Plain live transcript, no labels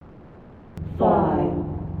5,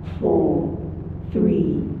 4,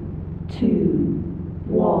 3, 2,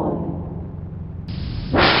 1.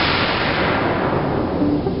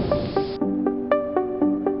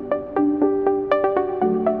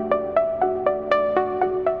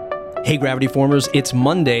 Hey Gravity Formers, it's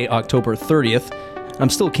Monday, October 30th. I'm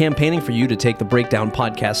still campaigning for you to take the Breakdown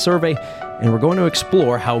podcast survey, and we're going to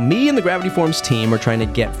explore how me and the Gravity Forms team are trying to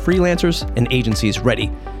get freelancers and agencies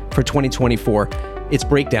ready for 2024. It's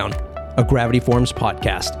Breakdown, a Gravity Forms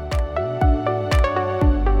podcast.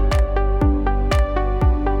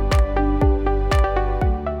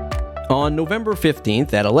 On November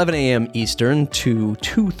 15th at 11 a.m. Eastern to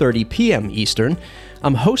 2:30 p.m. Eastern,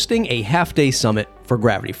 I'm hosting a half-day summit for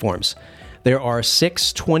Gravity Forms. There are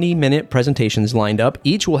 6 20-minute presentations lined up.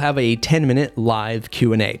 Each will have a 10-minute live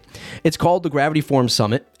Q&A. It's called the Gravity Forms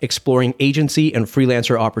Summit, Exploring Agency and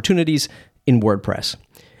Freelancer Opportunities in WordPress.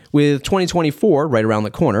 With 2024 right around the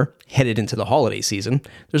corner, headed into the holiday season,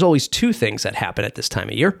 there's always two things that happen at this time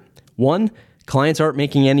of year. One, clients aren't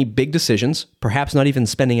making any big decisions, perhaps not even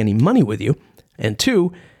spending any money with you. And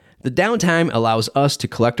two, the downtime allows us to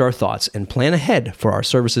collect our thoughts and plan ahead for our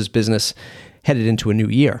services business headed into a new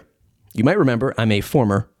year. You might remember I'm a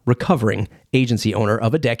former, recovering agency owner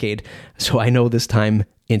of a decade, so I know this time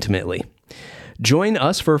intimately. Join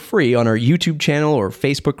us for free on our YouTube channel or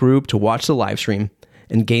Facebook group to watch the live stream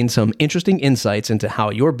and gain some interesting insights into how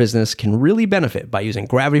your business can really benefit by using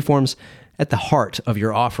Gravity Forms at the heart of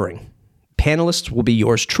your offering. Panelists will be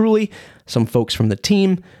yours truly, some folks from the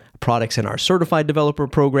team, products in our certified developer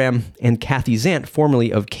program, and Kathy Zant,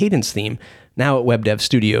 formerly of Cadence Theme, now at WebDev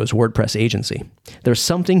Studios WordPress agency. There's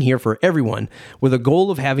something here for everyone, with a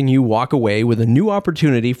goal of having you walk away with a new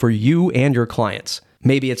opportunity for you and your clients.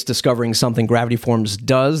 Maybe it's discovering something Gravity Forms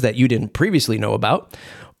does that you didn't previously know about,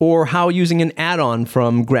 or how using an add-on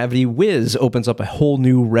from Gravity Wiz opens up a whole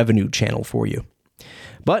new revenue channel for you.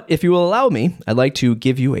 But if you will allow me, I'd like to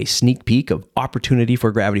give you a sneak peek of opportunity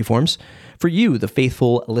for Gravity Forms for you, the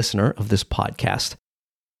faithful listener of this podcast.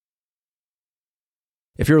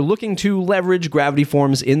 If you're looking to leverage Gravity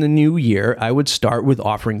Forms in the new year, I would start with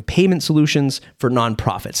offering payment solutions for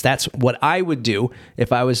nonprofits. That's what I would do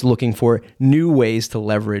if I was looking for new ways to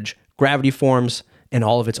leverage Gravity Forms and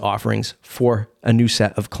all of its offerings for a new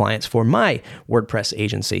set of clients for my WordPress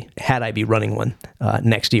agency, had I be running one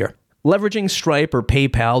next year. Leveraging Stripe or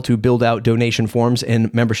PayPal to build out donation forms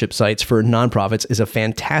and membership sites for nonprofits is a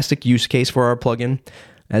fantastic use case for our plugin.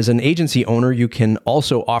 As an agency owner, you can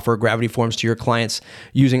also offer Gravity Forms to your clients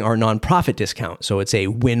using our nonprofit discount. So it's a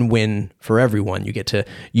win-win for everyone. You get to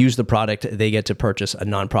use the product, they get to purchase a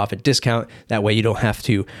nonprofit discount. That way you don't have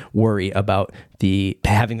to worry about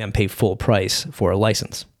having them pay full price for a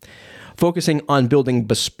license. Focusing on building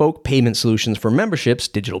bespoke payment solutions for memberships,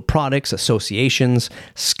 digital products, associations,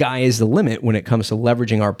 sky is the limit when it comes to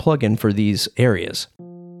leveraging our plugin for these areas.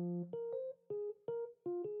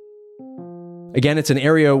 Again, it's an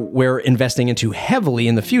area we're investing into heavily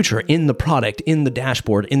in the future, in the product, in the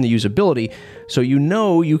dashboard, in the usability, so you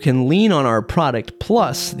know you can lean on our product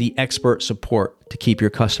plus the expert support to keep your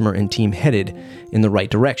customer and team headed in the right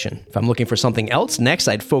direction. If I'm looking for something else, next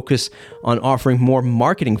I'd focus on offering more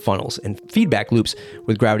marketing funnels and feedback loops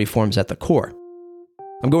with Gravity Forms at the core.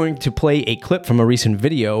 I'm going to play a clip from a recent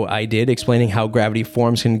video I did explaining how Gravity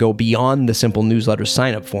Forms can go beyond the simple newsletter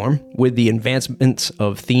sign-up form. With the advancements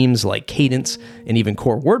of themes like Cadence and even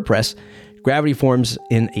core WordPress, Gravity Forms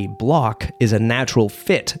in a block is a natural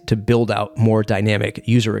fit to build out more dynamic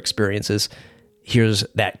user experiences. Here's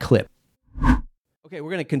that clip. Okay,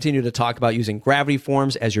 we're going to continue to talk about using Gravity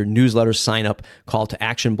Forms as your newsletter sign-up call to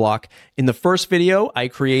action block. In the first video, I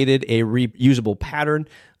created a reusable pattern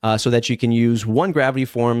so that you can use one Gravity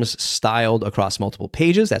Forms styled across multiple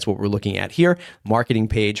pages. That's what we're looking at here. Marketing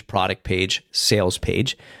page, product page, sales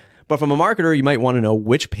page. But from a marketer, you might want to know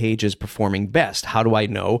which page is performing best. How do I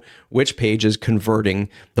know which page is converting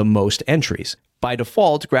the most entries? By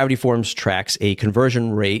default, Gravity Forms tracks a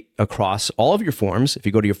conversion rate across all of your forms. If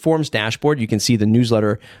you go to your forms dashboard, you can see the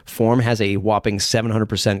newsletter form has a whopping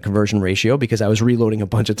 700% conversion ratio because I was reloading a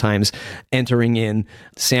bunch of times, entering in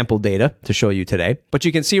sample data to show you today. But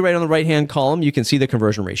you can see right on the right-hand column, you can see the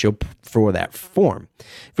conversion ratio for that form.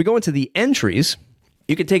 If we go into the entries,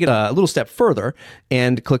 you can take it a little step further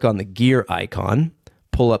and click on the gear icon,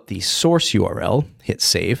 pull up the source URL, hit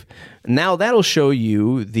save. Now that'll show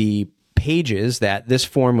you the pages that this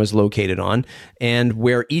form was located on and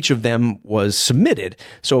where each of them was submitted.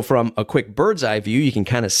 So from a quick bird's eye view, you can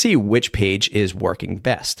kind of see which page is working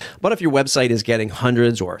best. But if your website is getting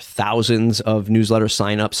hundreds or thousands of newsletter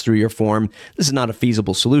signups through your form, this is not a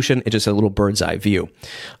feasible solution. It's just a little bird's eye view.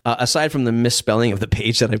 Aside from the misspelling of the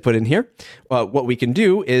page that I put in here, what we can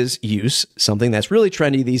do is use something that's really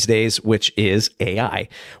trendy these days, which is AI.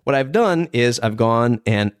 What I've done is I've gone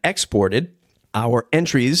and exported our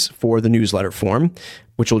entries for the newsletter form,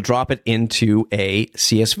 which will drop it into a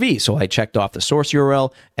CSV. So I checked off the source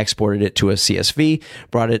URL, exported it to a CSV,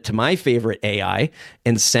 brought it to my favorite AI,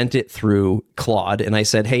 and sent it through Claude. And I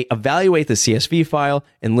said, hey, evaluate the CSV file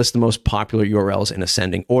and list the most popular URLs in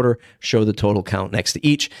ascending order, show the total count next to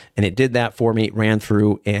each. And it did that for me, ran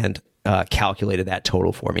through and calculated that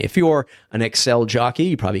total for me. If you're an Excel jockey,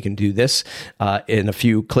 you probably can do this in a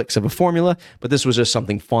few clicks of a formula, but this was just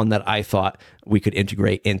something fun that I thought we could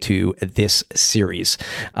integrate into this series.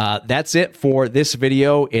 That's it for this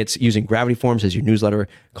video. It's using Gravity Forms as your newsletter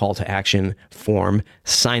call to action form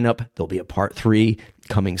sign up. There'll be a part 3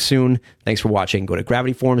 coming soon. Thanks for watching. Go to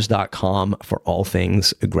gravityforms.com for all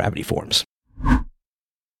things Gravity Forms.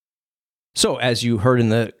 So as you heard in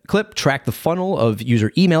the clip, track the funnel of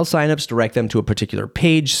user email signups, direct them to a particular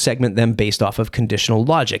page, segment them based off of conditional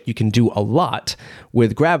logic. You can do a lot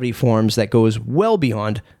with Gravity Forms that goes well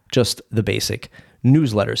beyond just the basic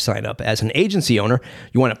newsletter sign up. As an agency owner,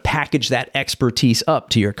 you want to package that expertise up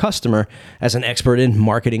to your customer as an expert in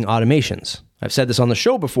marketing automations. I've said this on the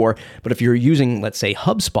show before, but if you're using, let's say,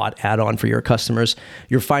 HubSpot add-on for your customers,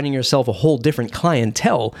 you're finding yourself a whole different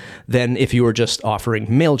clientele than if you were just offering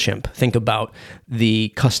MailChimp. Think about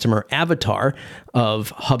the customer avatar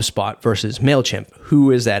of HubSpot versus MailChimp.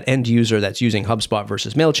 Who is that end user that's using HubSpot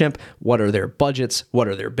versus MailChimp? What are their budgets? What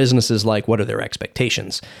are their businesses like? What are their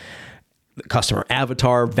expectations? The customer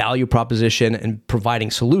avatar, value proposition, and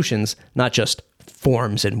providing solutions, not just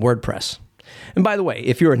forms and WordPress. And by the way,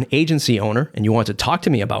 if you're an agency owner and you want to talk to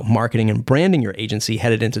me about marketing and branding your agency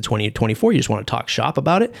headed into 2024, you just want to talk shop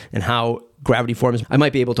about it and how Gravity Forms, I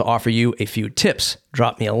might be able to offer you a few tips.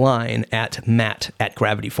 Drop me a line at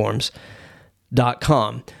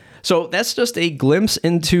matt@gravityforms.com. So that's just a glimpse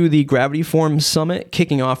into the Gravity Forms Summit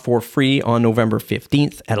kicking off for free on November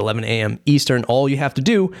 15th at 11 a.m. Eastern. All you have to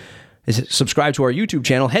do is subscribe to our YouTube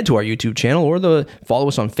channel, head to our YouTube channel, or follow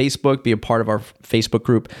us on Facebook, be a part of our Facebook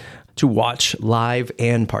group to watch live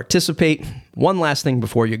and participate. One last thing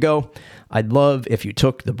before you go. I'd love if you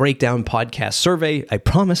took the Breakdown Podcast survey. I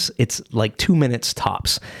promise it's like 2 minutes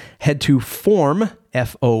tops. Head to form.wtf,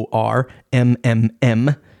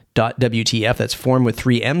 that's form with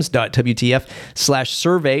 3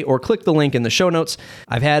 M's.wtf/survey, or click the link in the show notes.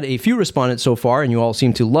 I've had a few respondents so far, and you all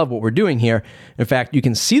seem to love what we're doing here. In fact, you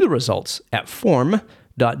can see the results at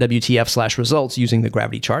form.wtf/results using the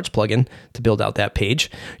Gravity Charts plugin to build out that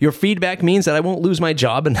page. Your feedback means that I won't lose my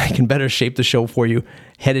job and I can better shape the show for you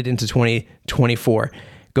headed into 2024.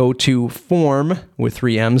 Go to form with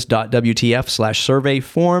 3 M's.wtf/survey,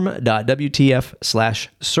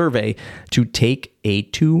 form.wtf/survey to take a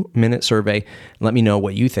 2-minute survey. Let me know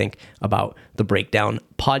what you think about the Breakdown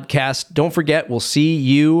Podcast. Don't forget, we'll see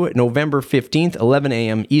you November 15th, 11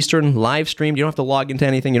 a.m. Eastern, live streamed. You don't have to log into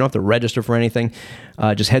anything. You don't have to register for anything.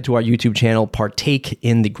 Just head to our YouTube channel, partake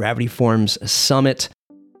in the Gravity Forms Summit.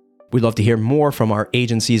 We'd love to hear more from our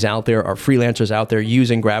agencies out there, our freelancers out there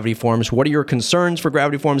using Gravity Forms. What are your concerns for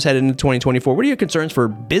Gravity Forms headed into 2024? What are your concerns for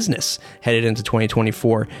business headed into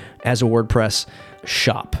 2024 as a WordPress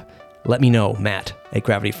shop? Let me know,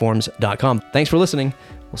 matt@gravityforms.com. Thanks for listening.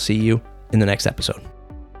 We'll see you in the next episode.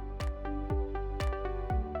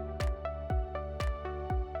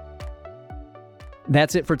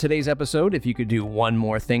 That's it for today's episode. If you could do one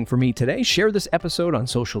more thing for me today, share this episode on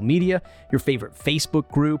social media, your favorite Facebook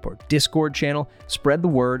group or Discord channel. Spread the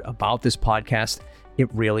word about this podcast. It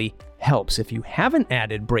really helps. If you haven't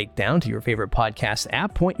added Breakdown to your favorite podcast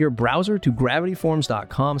app, point your browser to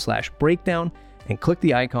gravityforms.com/breakdown and click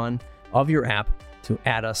the icon of your app to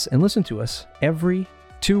add us and listen to us every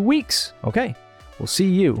 2 weeks. Okay, we'll see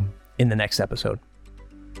you in the next episode.